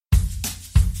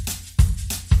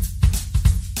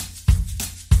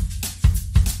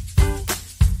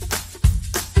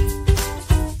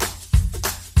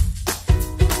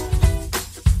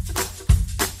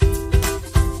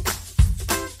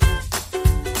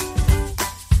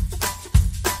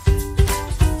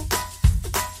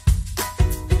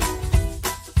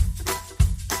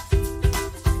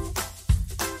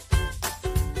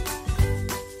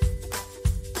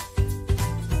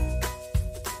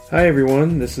Hi,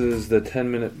 everyone. This is the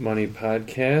 10 Minute Money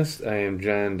Podcast. I am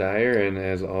John Dyer, and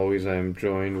as always, I'm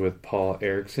joined with Paul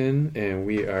Erickson, and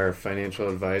we are financial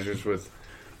advisors with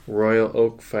Royal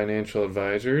Oak Financial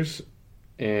Advisors.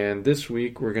 And this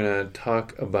week, we're going to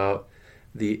talk about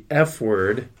the F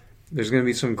word. There's going to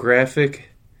be some graphic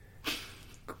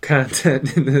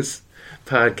content in this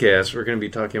podcast. We're going to be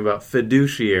talking about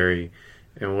fiduciary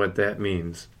and what that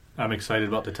means. I'm excited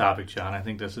about the topic, John. I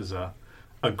think this is a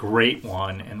great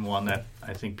one, and one that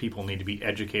I think people need to be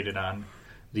educated on,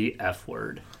 the F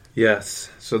word.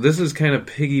 Yes. So this is kind of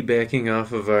piggybacking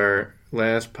off of our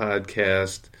last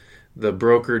podcast, the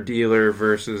broker-dealer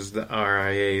versus the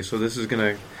RIA. So this is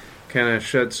going to kind of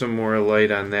shed some more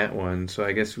light on that one. So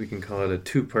I guess we can call it a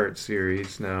two-part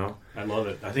series now. I love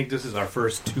it. I think this is our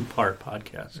first two-part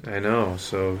podcast. I know.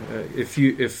 So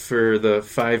if for the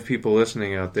 5 people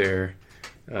listening out there,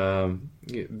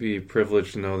 you'd be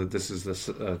privileged to know that this is this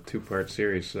two-part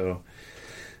series.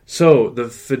 So the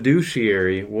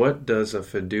fiduciary, what does a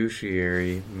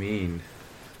fiduciary mean?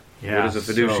 Yeah, what does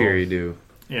a fiduciary do?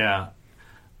 Yeah,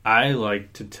 I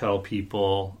like to tell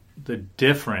people the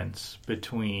difference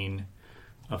between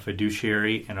a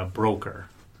fiduciary and a broker.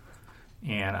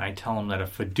 And I tell them that a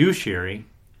fiduciary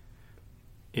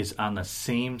is on the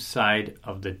same side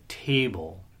of the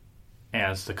table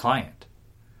as the client.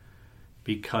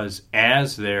 Because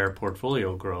as their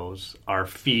portfolio grows, our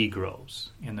fee grows.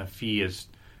 And the fee is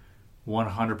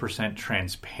 100%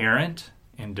 transparent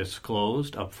and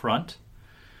disclosed up front.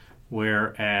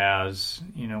 Whereas,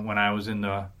 when I was in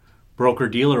the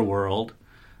broker-dealer world,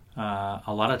 a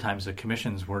lot of times the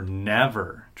commissions were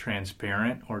never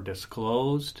transparent or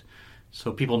disclosed.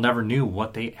 So people never knew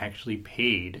what they actually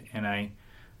paid. And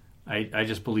I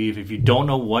just believe if you don't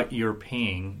know what you're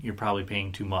paying, you're probably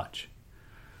paying too much.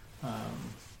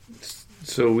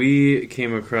 So we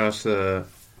came across an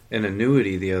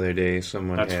annuity the other day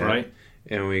someone That's had. Right.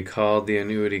 And we called the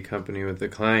annuity company with the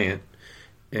client.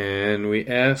 And we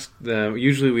asked them,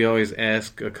 usually we always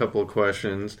ask a couple of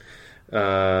questions,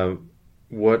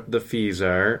 what the fees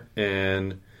are.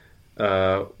 And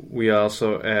we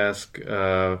also ask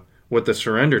what the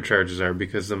surrender charges are,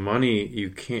 because the money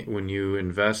you can't, when you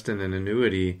invest in an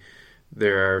annuity,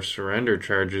 there are surrender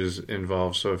charges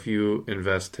involved. So if you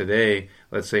invest today,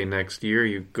 let's say next year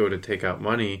you go to take out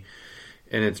money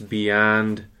and it's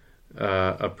beyond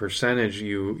a percentage,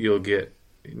 you'll get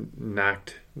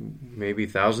knocked maybe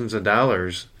thousands of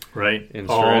dollars in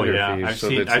surrender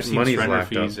fees. I've seen surrender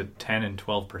fees at 10 and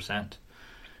 12%.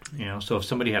 So if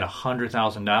somebody had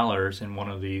 $100,000 in one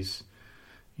of these,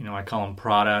 I call them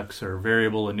products or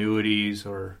variable annuities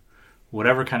or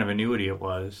whatever kind of annuity it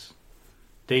was,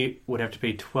 they would have to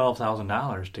pay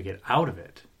 $12,000 to get out of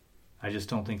it. I just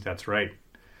don't think that's right.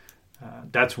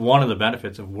 That's one of the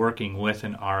benefits of working with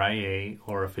an RIA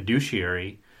or a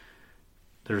fiduciary.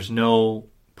 There's no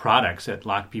products that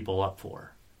lock people up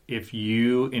for. If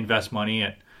you invest money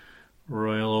at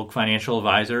Royal Oak Financial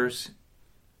Advisors,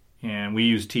 and we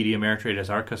use TD Ameritrade as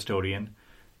our custodian,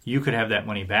 you could have that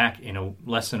money back in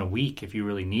less than a week if you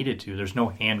really needed to. There's no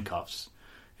handcuffs,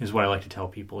 is what I like to tell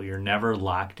people. You're never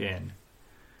locked in.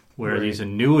 Where these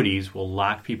annuities will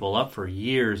lock people up for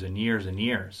years and years and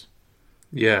years.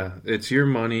 Yeah, it's your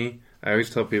money. I always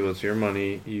tell people it's your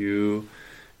money. You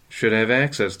should have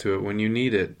access to it when you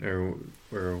need it,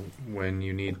 or when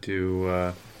you need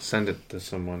to send it to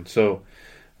someone. So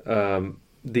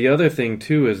the other thing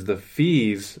too is the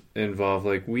fees involved.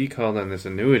 Like we called on this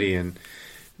annuity, and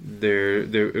there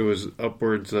it was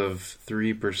upwards of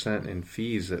 3% in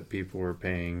fees that people were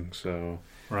paying. So.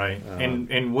 Right.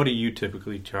 And what do you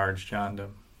typically charge, John,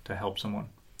 to help someone?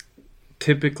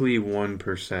 Typically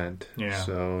 1%. Yeah.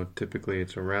 So typically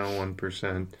it's around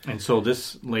 1%. And so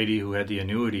this lady who had the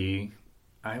annuity,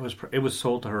 it was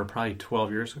sold to her probably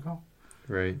 12 years ago.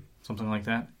 Right. Something like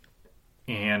that.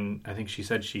 And I think she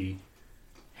said she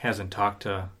hasn't talked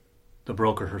to the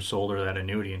broker who sold her that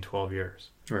annuity in 12 years.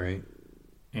 Right.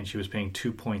 And she was paying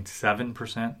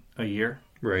 2.7% a year.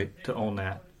 Right. To own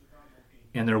that.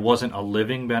 And there wasn't a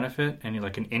living benefit,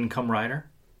 like an income rider,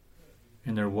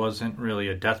 and there wasn't really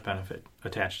a death benefit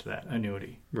attached to that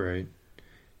annuity. Right.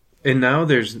 And now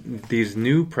there's these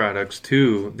new products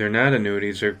too. They're not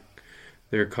annuities.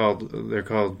 They're called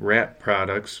wrap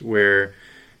products, where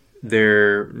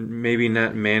they're maybe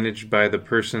not managed by the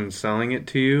person selling it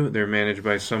to you. They're managed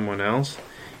by someone else.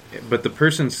 But the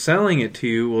person selling it to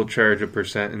you will charge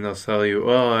 1%, and they'll tell you,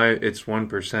 it's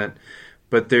 1%.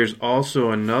 But there's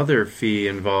also another fee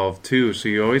involved too. So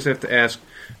you always have to ask,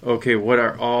 okay, what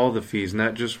are all the fees?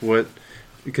 Not just what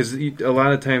because a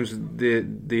lot of times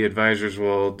the advisors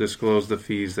will disclose the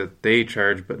fees that they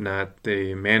charge, but not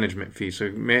the management fee. So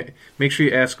make sure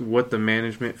you ask what the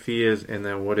management fee is, and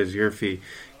then what is your fee,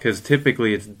 because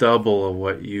typically it's double of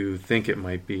what you think it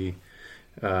might be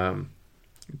for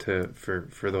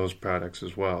those products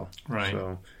as well. Right.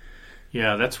 So,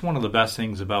 yeah, that's one of the best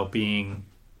things about being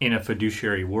in a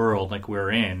fiduciary world like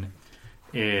we're in,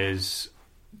 is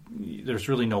there's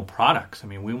really no products. I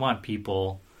mean, we want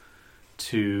people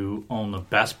to own the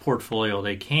best portfolio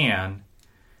they can,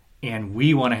 and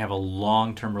we want to have a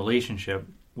long-term relationship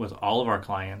with all of our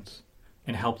clients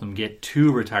and help them get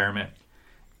to retirement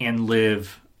and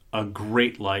live a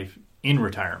great life in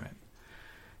retirement.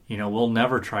 You know, we'll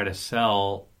never try to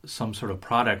sell some sort of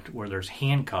product where there's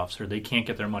handcuffs or they can't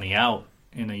get their money out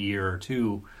in a year or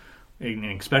two, and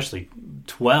especially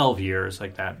 12 years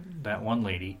like that one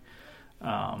lady.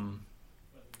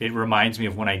 It reminds me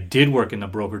of when I did work in the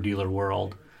broker-dealer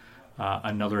world.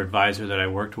 Another advisor that I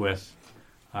worked with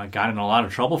got in a lot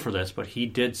of trouble for this, but he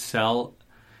did sell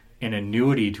an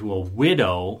annuity to a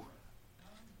widow.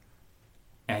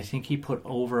 And I think he put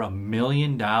over $1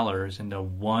 million into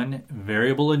one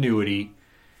variable annuity,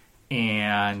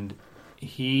 and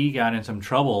he got in some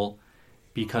trouble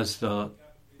because the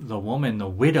woman, the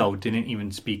widow, didn't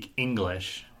even speak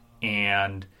English.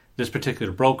 And this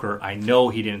particular broker, I know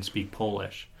he didn't speak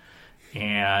Polish,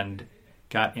 and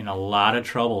got in a lot of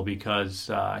trouble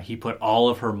because he put all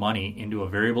of her money into a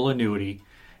variable annuity.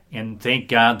 And thank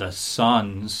God the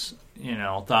sons,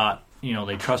 thought,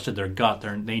 they trusted their gut.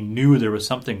 They knew there was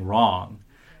something wrong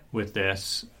with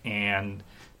this, and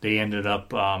they ended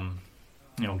up,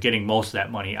 getting most of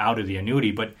that money out of the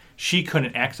annuity. But she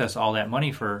couldn't access all that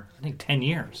money for, I think, 10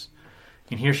 years.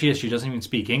 And here she is. She doesn't even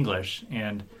speak English.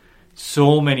 And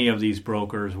so many of these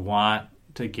brokers want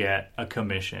to get a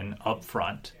commission up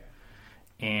front.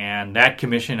 And that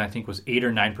commission, I think, was 8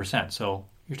 or 9%. So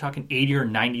you're talking $80,000 or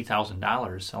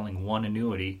 $90,000 selling one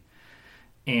annuity.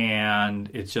 And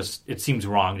it seems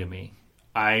wrong to me.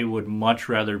 I would much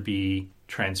rather be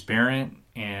transparent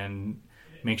and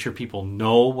make sure people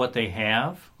know what they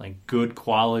have, like good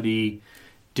quality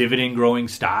dividend growing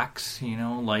stocks,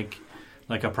 like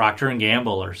a Procter and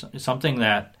Gamble or something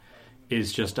that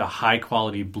is just a high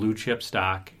quality blue chip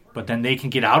stock, but then they can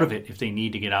get out of it if they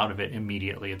need to get out of it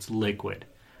immediately. It's liquid.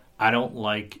 I don't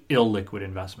like illiquid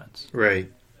investments.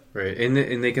 Right.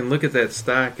 And they can look at that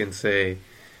stock and say,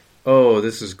 oh,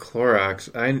 this is Clorox.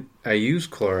 I use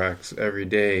Clorox every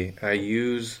day.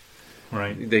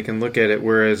 Right. They can look at it,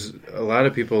 whereas a lot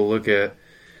of people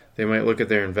they might look at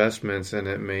their investments and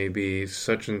it may be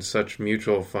such and such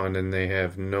mutual fund and they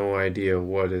have no idea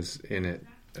what is in it.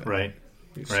 Right.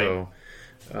 So,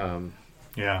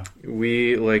 yeah,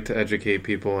 we like to educate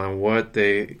people on what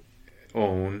they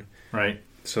own. Right.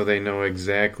 So they know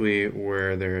exactly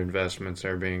where their investments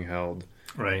are being held.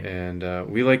 Right. And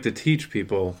we like to teach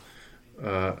people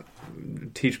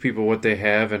what they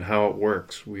have and how it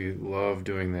works. We love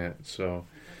doing that. So,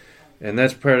 and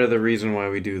that's part of the reason why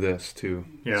we do this too.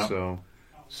 Yeah.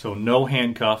 So no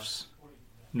handcuffs,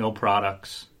 no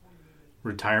products.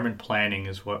 Retirement planning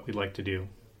is what we like to do.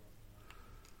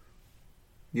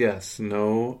 Yes,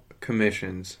 no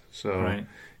commissions. So right.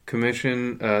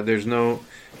 Commission, there's no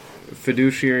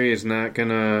fiduciary is not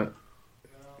gonna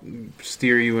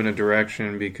steer you in a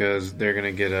direction because they're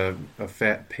gonna get a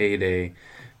fat payday.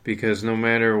 Because no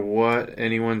matter what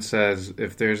anyone says,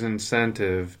 if there's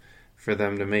incentive for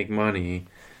them to make money,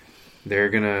 they're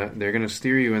gonna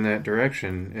steer you in that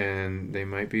direction, and they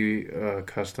might be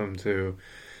accustomed to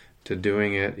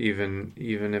doing it, even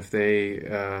if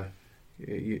they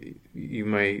you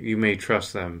may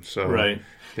trust them. So right.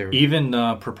 Even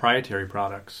proprietary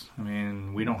products. I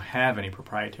mean, we don't have any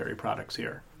proprietary products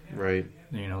here. Right.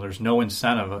 There's no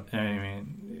incentive. I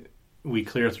mean, we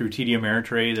clear through TD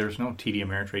Ameritrade. There's no TD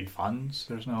Ameritrade funds.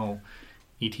 There's no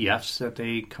ETFs that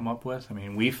they come up with. I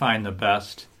mean, we find the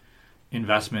best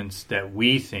investments that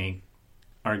we think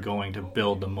are going to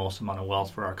build the most amount of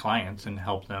wealth for our clients and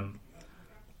help them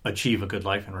achieve a good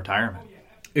life in retirement.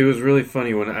 It was really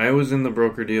funny when I was in the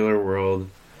broker-dealer world.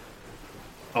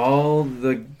 All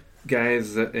the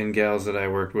guys and gals that I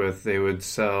worked with, they would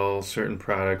sell certain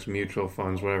products, mutual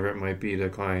funds, whatever it might be, to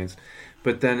clients.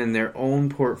 But then in their own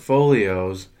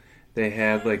portfolios, they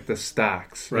had like the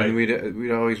stocks. Right. And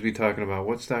we'd always be talking about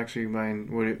what stocks are you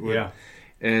buying? What, yeah.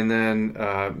 And then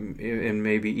and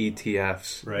maybe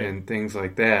ETFs right. and things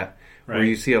like that, right. where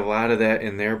you see a lot of that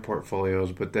in their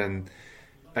portfolios. But then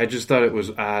I just thought it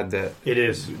was odd that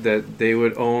that they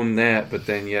would own that, but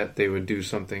then yet they would do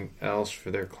something else for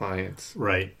their clients.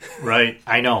 Right.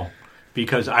 I know.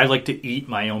 because I like to eat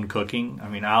my own cooking. I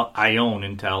mean, I own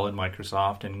Intel and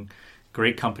Microsoft and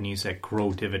great companies that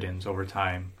grow dividends over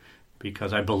time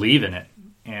because I believe in it,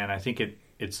 and I think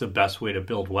it's the best way to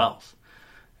build wealth.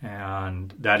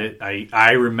 And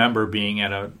I remember being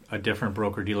at a different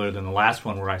broker-dealer than the last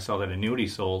one where I saw that annuity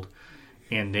sold,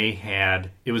 and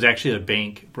it was actually a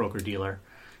bank broker-dealer,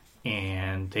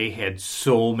 and they had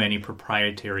so many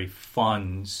proprietary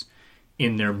funds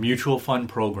in their mutual fund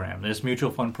program. This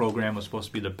mutual fund program was supposed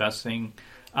to be the best thing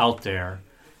out there,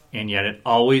 and yet it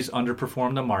always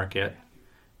underperformed the market.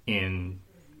 In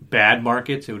bad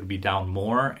markets, it would be down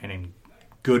more, and in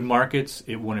good markets,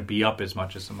 it wouldn't be up as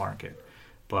much as the market.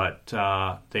 But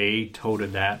they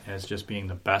touted that as just being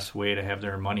the best way to have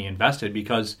their money invested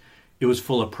because it was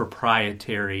full of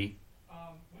proprietary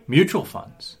mutual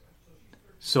funds.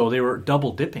 So they were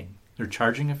double dipping. They're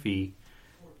charging a fee,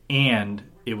 and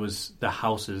it was the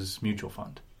house's mutual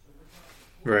fund.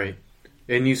 Right.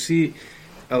 And you see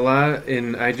a lot,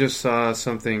 and I just saw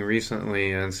something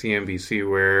recently on CNBC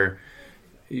where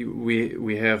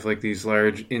we have like these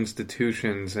large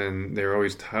institutions, and they're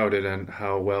always touted on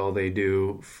how well they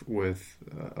do with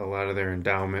a lot of their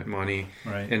endowment money,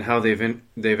 right, and how they've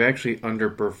actually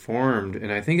underperformed.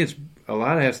 And I think a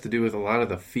lot has to do with a lot of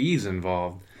the fees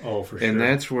involved. Oh, for sure. And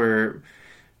that's where,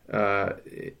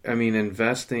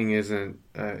 investing isn't,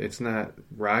 it's not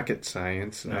rocket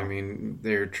science. No. I mean,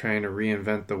 they're trying to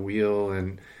reinvent the wheel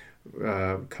and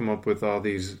come up with all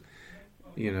these,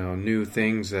 new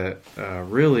things that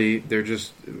really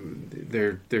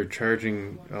they're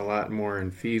charging a lot more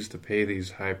in fees to pay these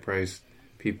high-priced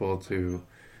people to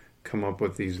come up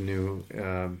with these new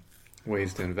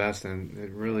ways to invest. And it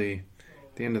really,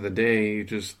 at the end of the day, you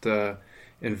just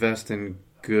invest in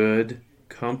good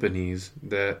companies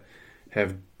that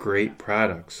have great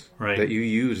products that you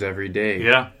use every day.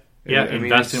 Yeah.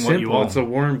 Invest in what you own. It's a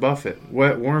Warren Buffett.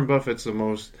 Warren Buffett's the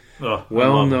most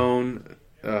well-known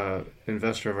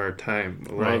investor of our time.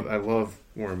 I love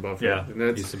Warren Buffett. Yeah,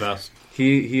 and he's the best.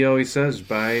 He always says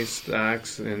buy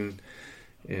stocks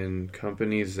in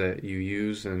companies that you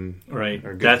use and are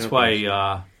good That's companies.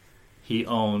 why he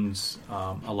owns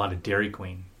a lot of Dairy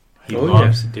Queen. He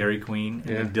loves Dairy Queen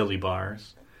and Dilly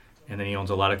Bars. And then he owns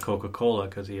a lot of Coca-Cola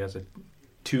because he has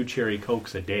 2 cherry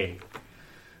Cokes a day.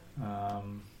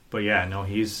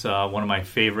 He's one of my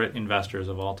favorite investors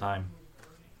of all time.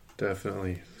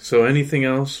 Definitely. So anything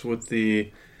else with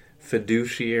the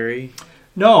fiduciary?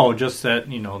 No, just that,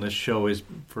 this show is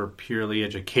for purely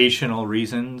educational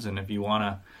reasons. And if you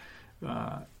want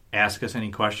to ask us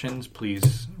any questions,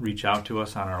 please reach out to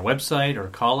us on our website or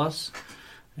call us.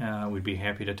 We'd be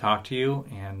happy to talk to you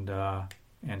and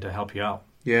to help you out.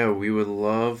 Yeah, we would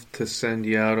love to send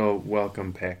you out a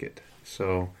welcome packet.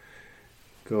 So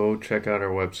go check out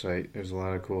our website. There's a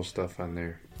lot of cool stuff on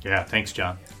there. Yeah, thanks,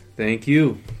 John. Thank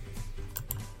you.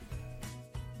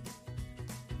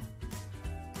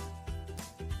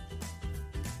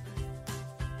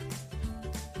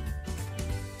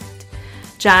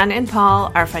 John and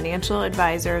Paul are financial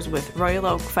advisors with Royal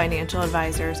Oak Financial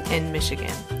Advisors in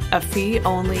Michigan, a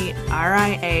fee-only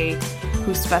RIA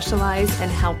who specialize in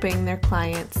helping their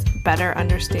clients better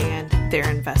understand their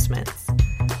investments.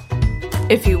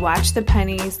 If you watch the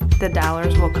pennies, the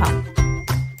dollars will come.